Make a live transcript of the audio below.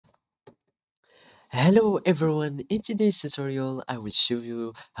Hello everyone, in today's tutorial I will show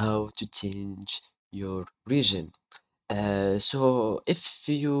you how to change your region. So if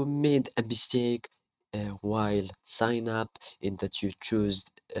you made a mistake while sign up in that you choose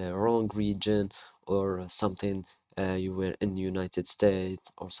wrong region or something, you were in United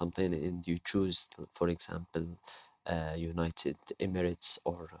States or something and you choose, for example, United Emirates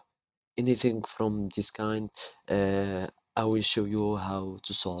or anything from this kind, uh, I will show you how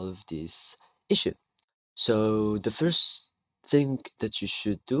to solve this issue. So the first thing that you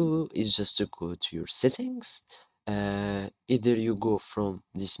should do is just to go to your settings. Either you go from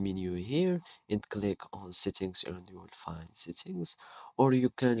this menu here and click on settings and you will find settings, or you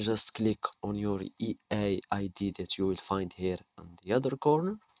can just click on your EA ID that you will find here on the other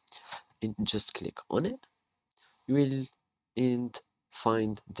corner and just click on it. You will and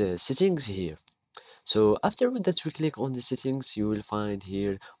find the settings here. So after that we click on the settings, you will find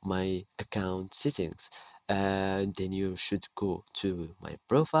here my account settings. And then you should go to my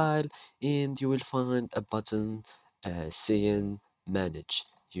profile and you will find a button saying manage.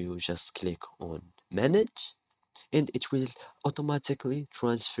 You just click on manage and it will automatically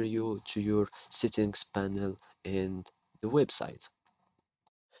transfer you to your settings panel in the website.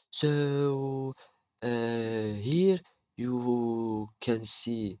 So here you can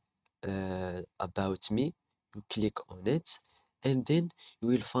see about me. You click on it, and then you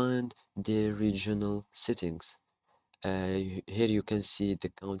will find the regional settings. Here you can see the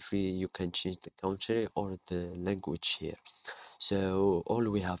country. You can change the country or the language here. So all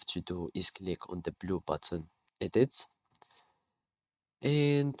we have to do is click on the blue button, edit,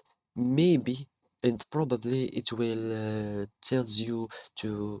 and maybe and probably it will tells you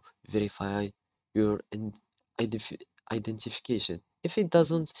to verify your identif- identification. If it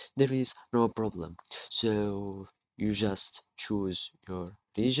doesn't, there is no problem. So you just choose your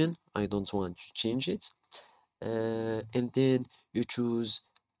region. I don't want to change it. And then you choose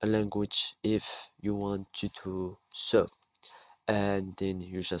a language if you want to do so. And then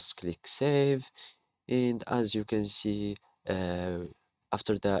you just click save, and as you can see, uh,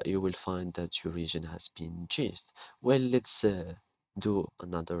 after that you will find that your region has been changed. Well, let's do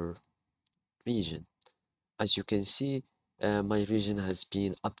another region. As you can see, my region has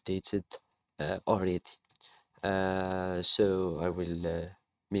been updated already. So I will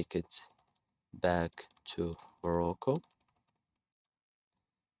make it back to Morocco.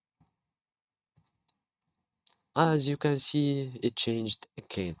 As you can see, it changed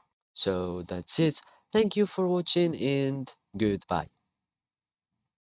again. So that's it. Thank you for watching and goodbye.